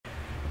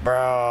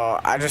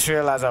Bro, I just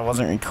realized I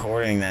wasn't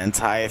recording the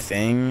entire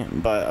thing,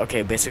 but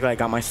okay, basically I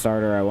got my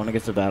starter, I won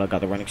against the battle,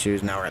 got the running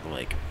shoes, now we're at the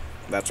lake.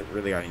 That's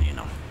really all you need to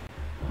know.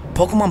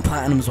 Pokemon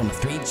Platinum is one of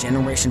 3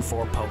 Generation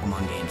 4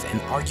 Pokemon games,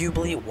 and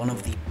arguably one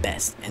of the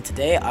best, and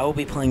today I will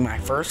be playing my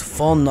first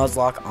full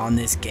Nuzlocke on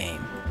this game.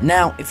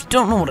 Now, if you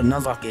don't know what a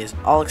Nuzlocke is,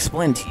 I'll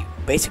explain to you.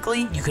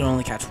 Basically, you can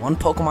only catch 1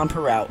 Pokemon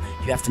per route,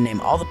 you have to name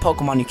all the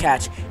Pokemon you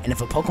catch, and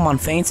if a Pokemon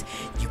faints,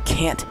 you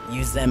can't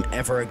use them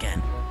ever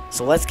again.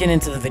 So let's get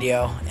into the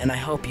video, and I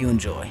hope you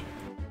enjoy.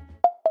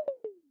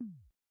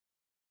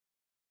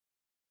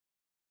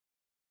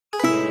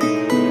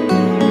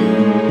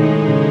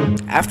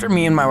 After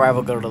me and my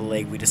rival go to the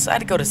lake, we decide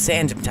to go to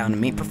Sandgem Town to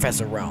meet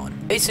Professor Rowan.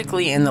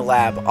 Basically, in the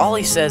lab, all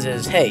he says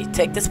is, hey,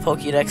 take this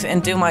Pokédex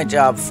and do my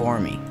job for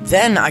me.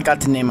 Then I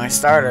got to name my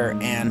starter,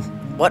 and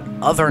what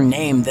other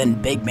name than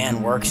Big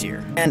Man works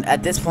here? And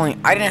at this point,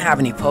 I didn't have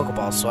any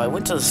Pokeballs, so I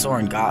went to the store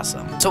and got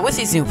some. So with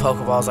these new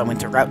Pokeballs, I went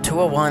to Route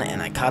 201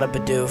 and I caught a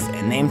Bidoof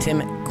and named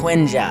him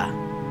Quinja.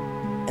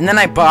 And then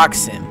I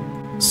boxed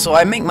him. So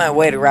I make my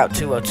way to Route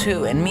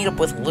 202 and meet up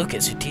with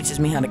Lucas, who teaches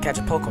me how to catch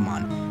a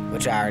Pokemon,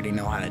 which I already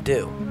know how to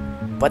do.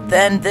 But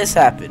then this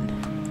happened.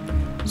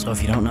 So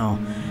if you don't know,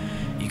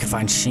 you can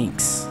find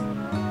Shinx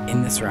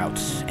in this route,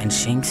 and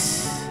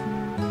Shinx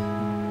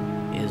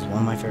is one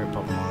of my favorite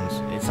Pokemons.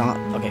 It's not,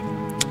 okay,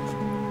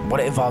 what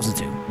it evolves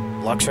into.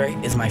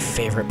 Luxray is my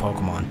favorite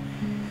Pokemon.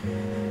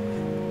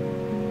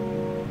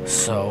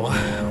 So,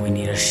 we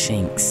need a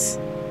Shinx.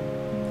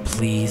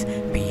 Please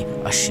be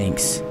a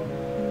Shinx.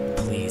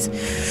 Please.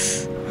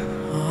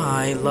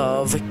 I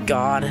love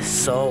God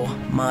so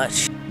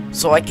much.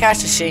 So I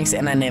catch a Shinx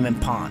and I name him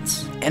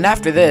Ponce. And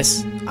after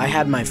this, I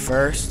had my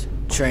first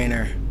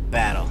trainer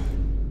battle.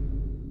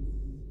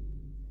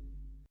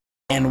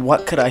 And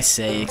what could I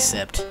say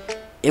except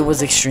it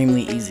was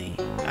extremely easy.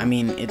 I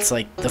mean, it's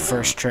like the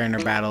first trainer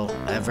battle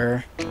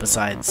ever,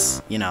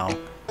 besides, you know,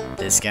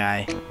 this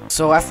guy.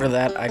 So after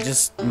that, I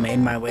just made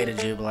my way to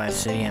Jubilife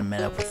City and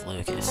met up with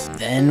Lucas.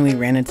 Then we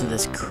ran into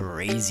this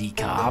crazy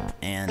cop,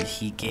 and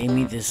he gave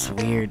me this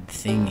weird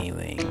thingy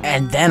wing.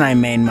 And then I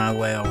made my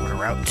way over to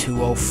Route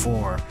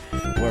 204,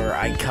 where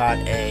I caught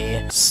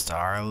a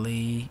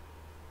Starly.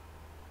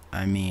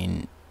 I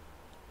mean,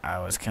 I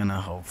was kind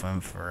of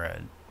hoping for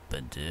a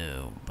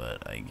Bidoof,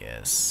 but I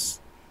guess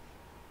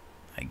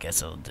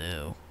it'll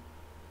do.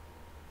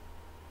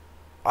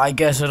 I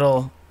guess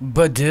it'll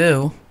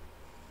Bidoof.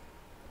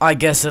 I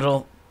guess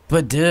it'll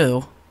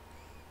Bidoof.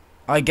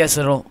 I guess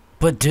it'll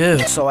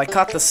Bidoof. So I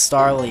caught the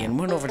Starly and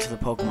went over to the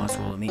Pokemon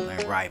school to meet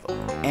my rival.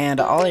 And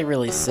all he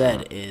really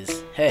said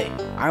is, hey,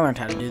 I learned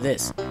how to do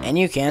this, and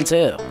you can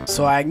too.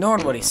 So I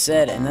ignored what he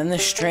said, and then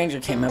this stranger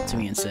came up to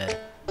me and said,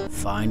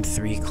 find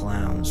 3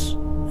 clowns,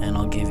 and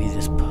I'll give you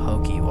this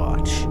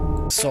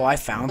Pokewatch. So I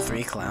found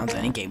 3 clowns,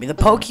 and he gave me the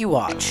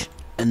Pokewatch.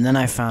 And then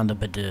I found a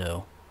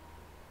Bidoof.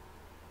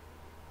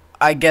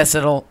 I guess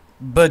it'll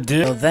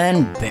Bidoof. So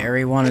then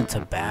Barry wanted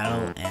to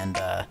battle, and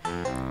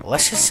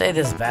let's just say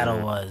this battle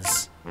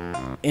was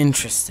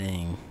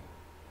interesting.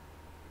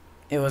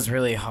 It was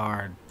really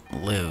hard to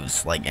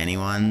lose, like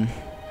anyone.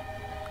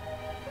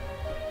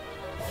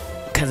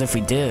 Because if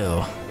we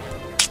do...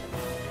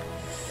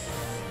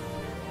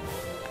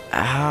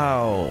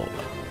 Ow.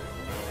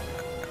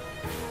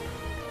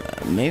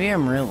 Maybe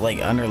I'm real, like,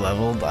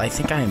 underleveled. I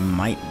think I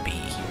might be.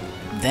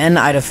 Then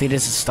I defeated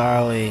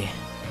Starly,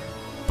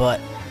 but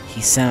he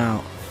sent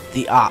out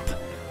the Op,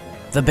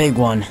 the big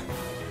one.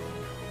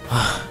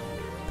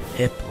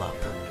 Piplup.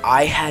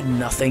 I had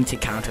nothing to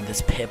counter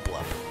this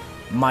Piplup.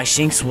 My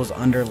Shinx was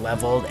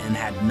underleveled and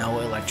had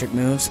no electric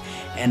moves,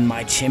 and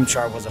my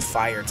Chimchar was a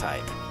fire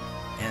type.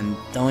 And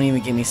don't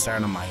even get me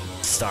started on my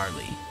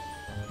Starly.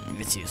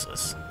 It's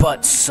useless.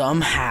 But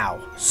somehow,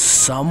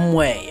 some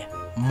way,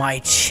 my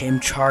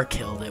Chimchar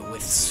killed it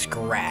with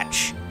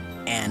Scratch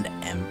and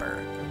Ember.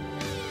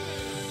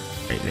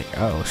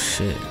 Oh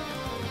shit.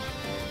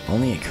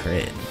 Only a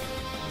crit.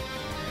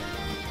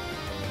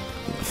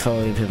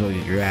 Fully people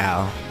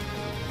growl.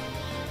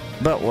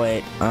 But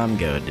wait, I'm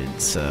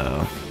goated,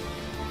 so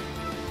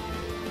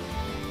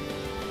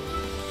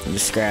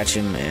just scratch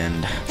him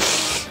and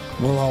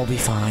we'll all be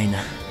fine.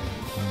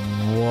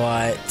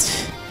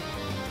 What?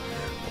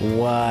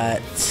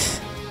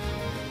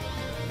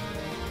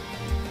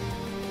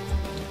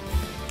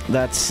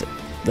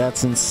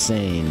 That's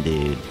insane,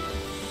 dude.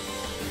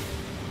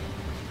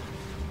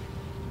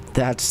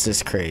 That's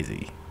just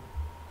crazy.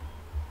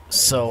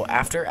 So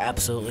after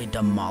absolutely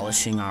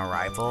demolishing our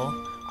rival,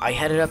 I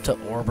headed up to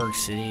Orberg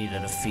City to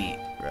defeat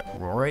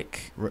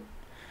Rorik,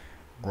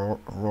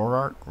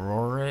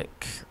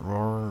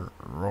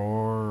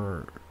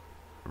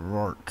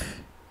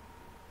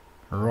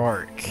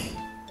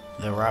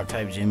 the rock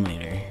type gym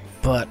leader.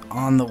 But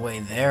on the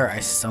way there,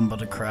 I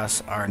stumbled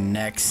across our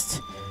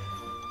next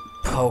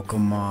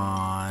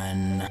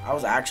Pokemon. I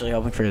was actually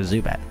hoping for a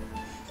Zubat.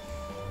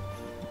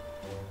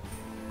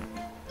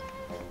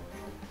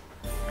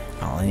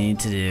 All I need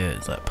to do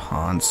is let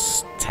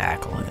Ponce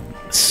tackle him.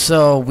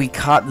 So we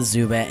caught the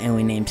Zubat and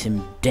we named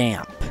him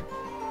Damp.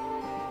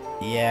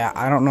 Yeah,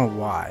 I don't know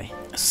why.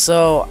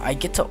 So, I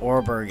get to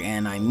Orberg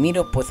and I meet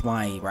up with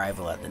my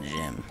rival at the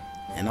gym.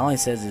 And all he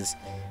says is,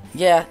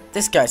 yeah,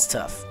 this guy's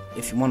tough.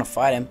 If you want to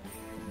fight him,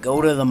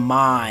 go to the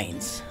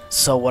mines.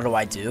 So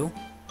what do?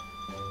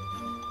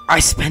 I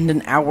spend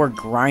an hour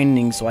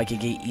grinding so I could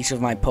get each of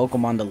my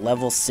Pokemon to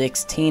level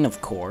 16, of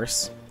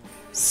course.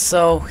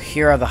 So,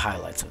 here are the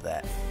highlights of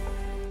that.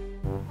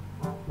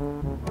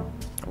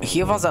 He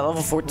evolves at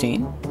level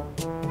 14?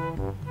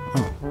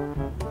 Oh.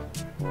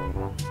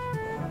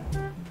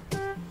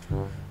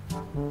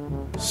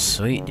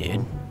 Sweet,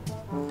 dude.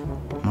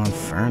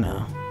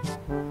 Monferno.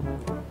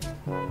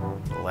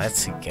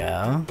 Let's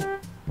go.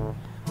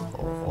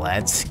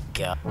 Let's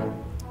go.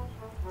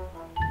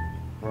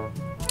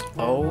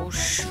 Oh,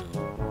 shoot.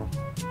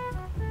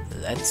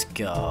 Let's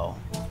go.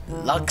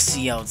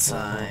 Luxio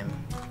time.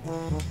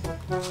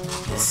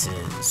 This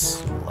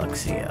is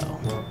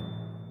Luxio.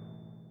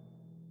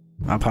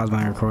 I'll pause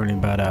my recording,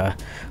 but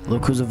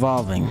look who's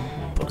evolving.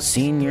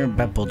 Senior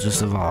Beppel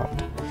just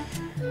evolved.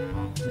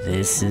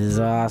 This is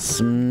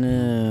awesome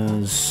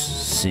news.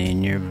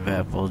 Senior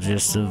Beppel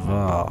just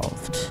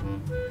evolved.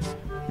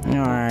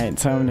 Alright,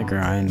 time to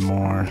grind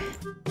more.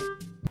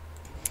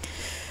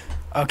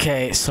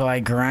 Okay, so I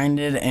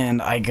grinded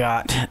and I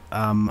got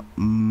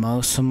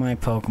most of my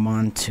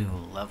Pokemon to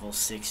level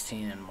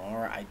 16 and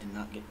more. I did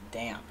not get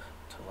Damp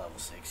to level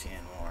 16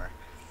 and more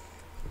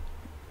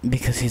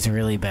because he's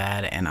really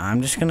bad, and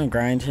I'm just gonna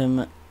grind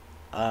him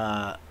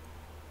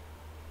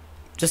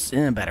just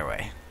in a better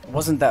way.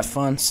 Wasn't that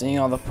fun seeing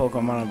all the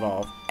Pokemon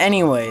evolve?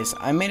 Anyways,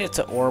 I made it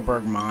to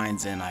Orberg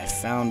Mines and I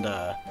found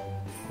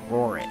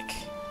Rourke.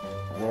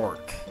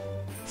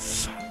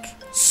 Fuck.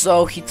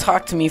 So he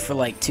talked to me for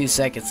like 2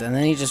 seconds and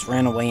then he just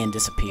ran away and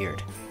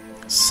disappeared.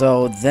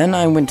 So then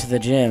I went to the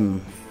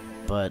gym,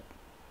 but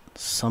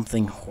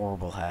something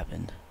horrible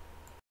happened.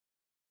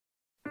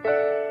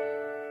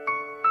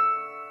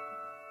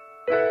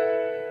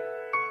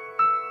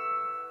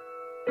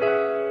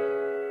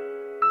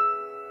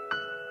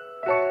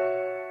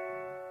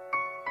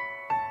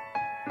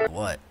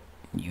 What?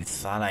 You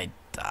thought I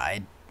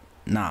died?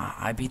 Nah,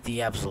 I beat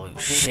the absolute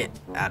shit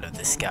out of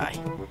this guy.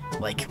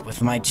 Like,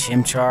 with my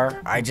Chimchar,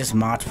 I just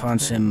Mach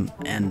punched him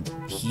and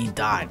he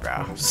died,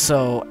 bro.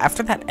 So,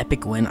 after that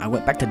epic win, I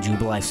went back to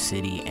Jubilife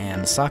City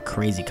and saw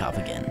Crazy Cop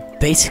again.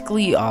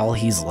 Basically, all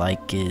he's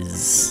like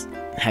is,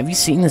 have you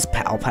seen this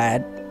pal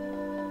pad?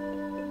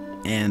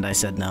 And I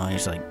said no, and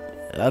he's like,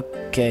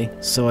 okay.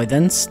 So I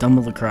then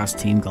stumbled across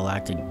Team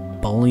Galactic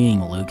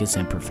bullying Lucas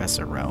and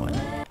Professor Rowan.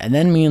 And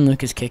then me and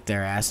Lucas kicked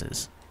their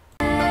asses.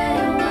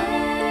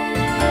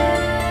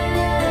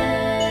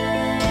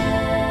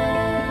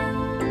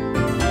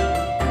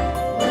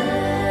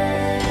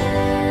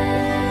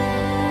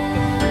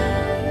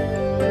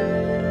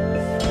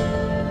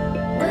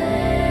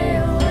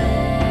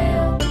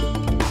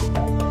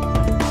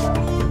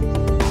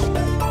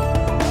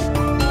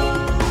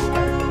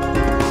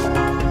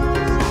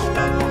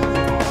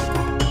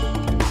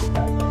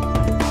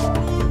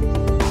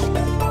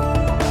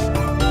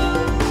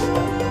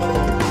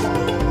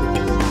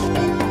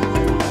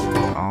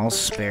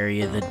 Spare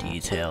you the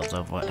details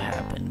of what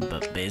happened,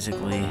 but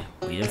basically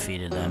we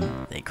defeated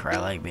them. They cry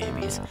like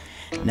babies.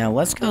 Now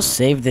let's go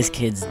save this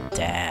kid's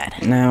dad.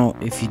 Now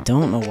if you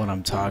don't know what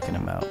I'm talking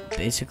about,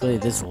 basically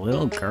this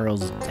little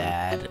girl's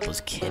dad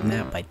was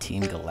kidnapped by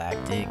Team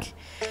Galactic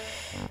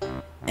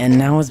and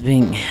now is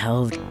being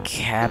held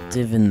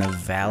captive in the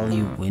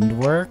Valley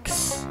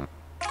Windworks.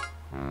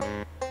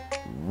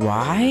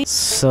 Why?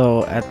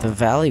 So at the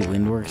Valley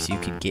Windworks you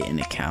could get an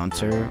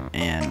encounter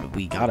and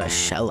we got a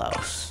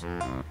Shellos.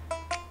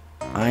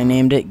 I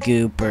named it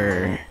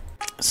Gooper.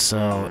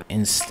 So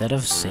instead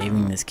of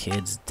saving this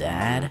kid's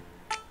dad,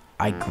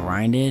 I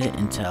grinded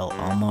until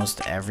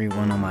almost every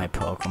one of my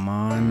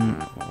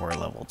Pokemon were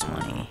level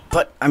 20.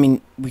 But I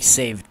mean, we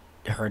saved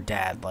her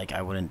dad. Like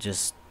I wouldn't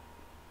just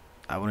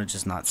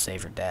not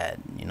save her dad,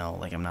 you know,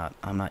 like I'm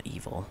not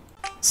evil.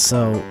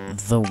 So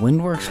the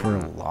Windworks were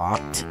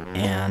locked,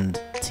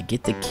 and to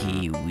get the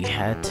key we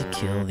had to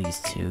kill these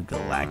 2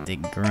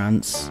 galactic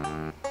grunts.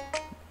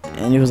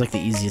 And it was like the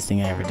easiest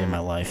thing I ever did in my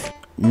life.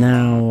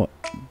 Now,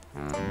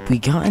 we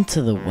got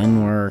into the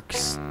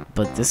Windworks,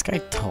 but this guy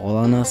told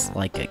on us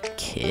like a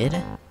kid.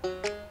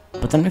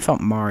 But then we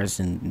fought Mars,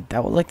 and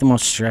that was like the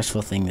most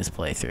stressful thing this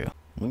playthrough.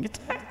 We get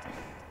to that.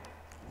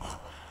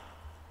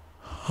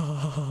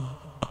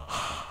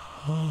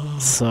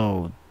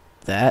 So,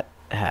 that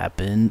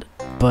happened,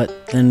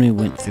 but then we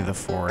went through the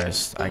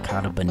forest. I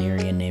caught a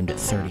Banerian named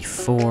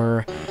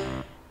 34,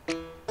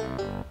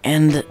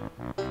 and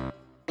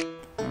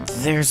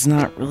there's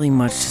not really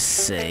much to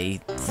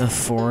say. The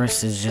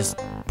forest is just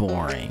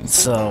boring.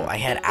 So I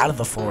head out of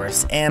the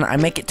forest and I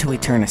make it to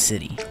Eterna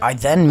City. I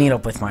then meet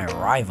up with my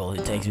rival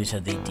who takes me to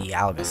the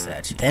Dialga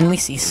statue. Then we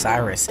see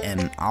Cyrus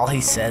and all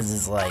he says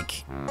is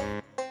like,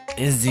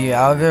 is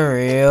Dialga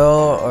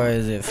real or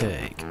is it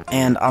fake?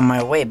 And on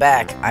my way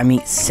back, I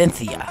meet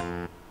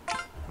Cynthia.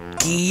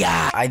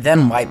 Yeah. I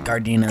then wipe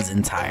Gardenia's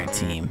entire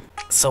team.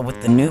 So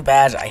with the new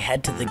badge, I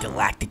head to the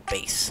Galactic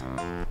base.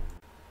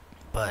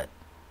 But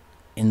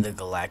in the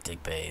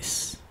galactic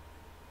base,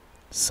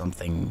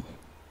 something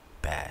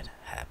bad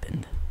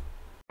happened.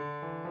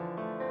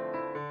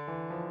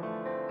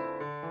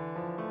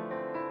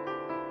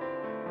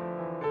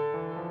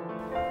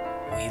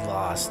 We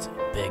lost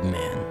Big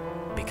Man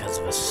because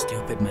of a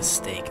stupid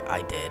mistake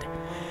I did.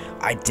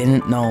 I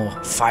didn't know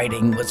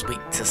fighting was weak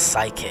to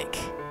psychic.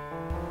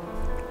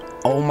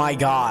 Oh my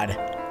god.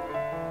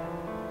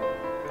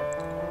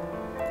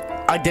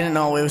 I didn't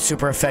know it was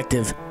super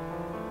effective.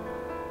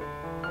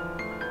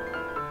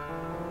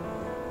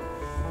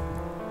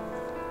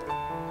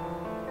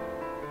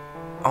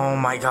 Oh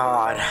my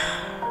god.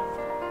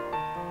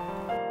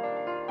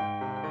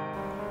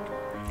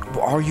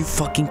 Are you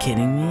fucking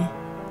kidding me?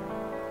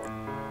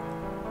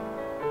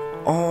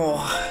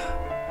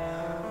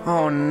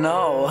 Oh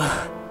no.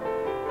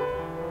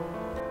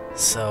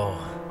 So,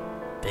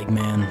 Big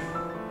Man,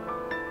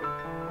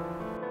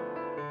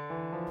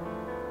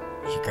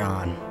 you're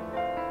gone,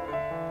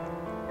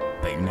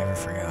 but you're never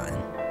forgotten.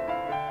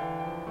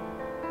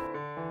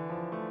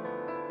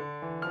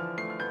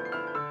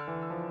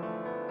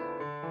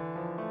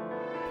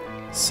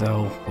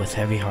 So, with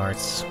heavy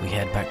hearts, we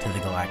head back to the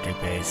galactic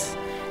base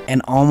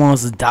and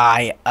almost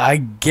die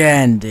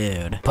again,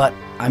 dude. But,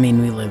 I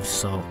mean, we lived,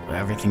 so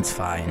everything's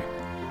fine.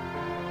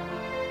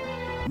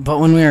 But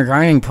when we were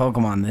grinding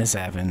Pokemon, this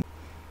happened.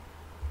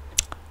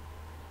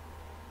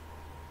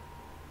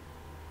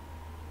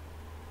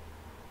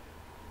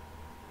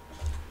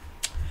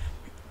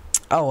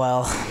 Oh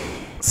well.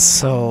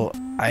 So,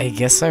 I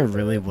guess I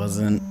really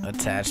wasn't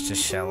attached to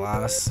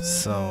Shellos,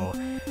 so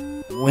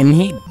when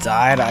he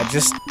died, I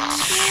just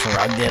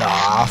shrugged it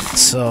off.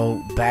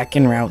 So, back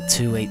in Route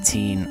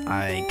 218,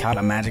 I caught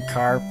a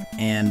Magikarp,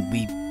 and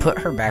we put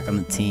her back on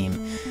the team.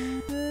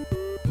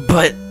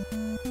 But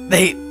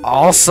they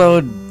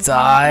also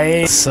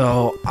die,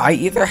 so I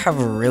either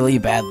have really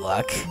bad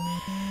luck,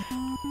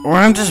 or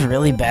I'm just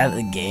really bad at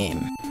the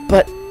game.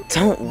 But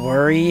don't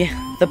worry,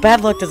 the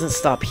bad luck doesn't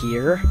stop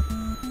here.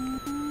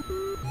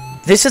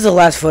 This is the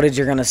last footage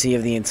you're gonna see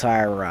of the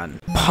entire run.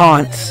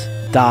 Ponce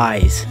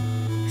dies.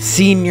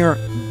 Senior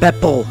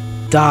Beppel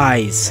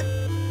dies.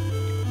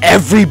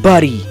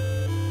 Everybody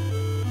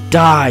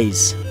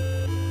dies.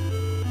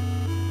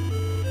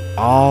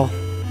 All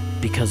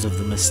because of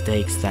the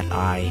mistakes that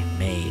I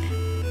made.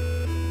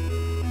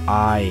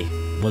 I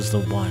was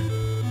the one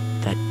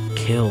that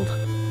killed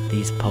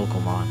these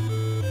Pokemon.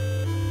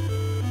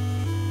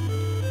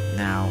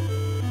 Now,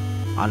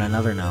 on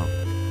another note,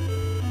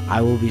 I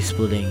will be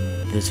splitting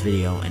this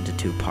video into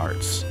 2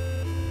 parts.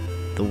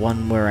 The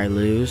one where I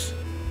lose,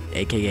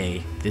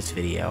 aka this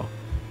video,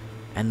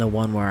 and the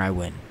one where I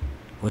win,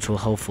 which will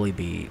hopefully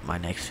be my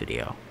next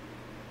video.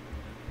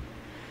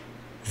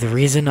 The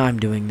reason I'm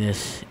doing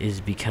this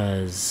is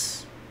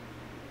because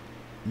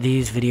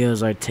these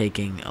videos are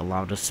taking a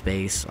lot of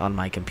space on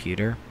my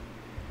computer,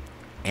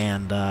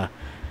 and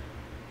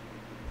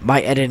my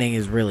editing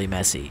is really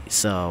messy,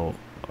 so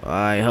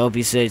I hope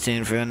you stay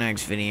tuned for the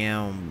next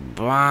video.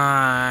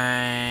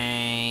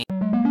 Bye!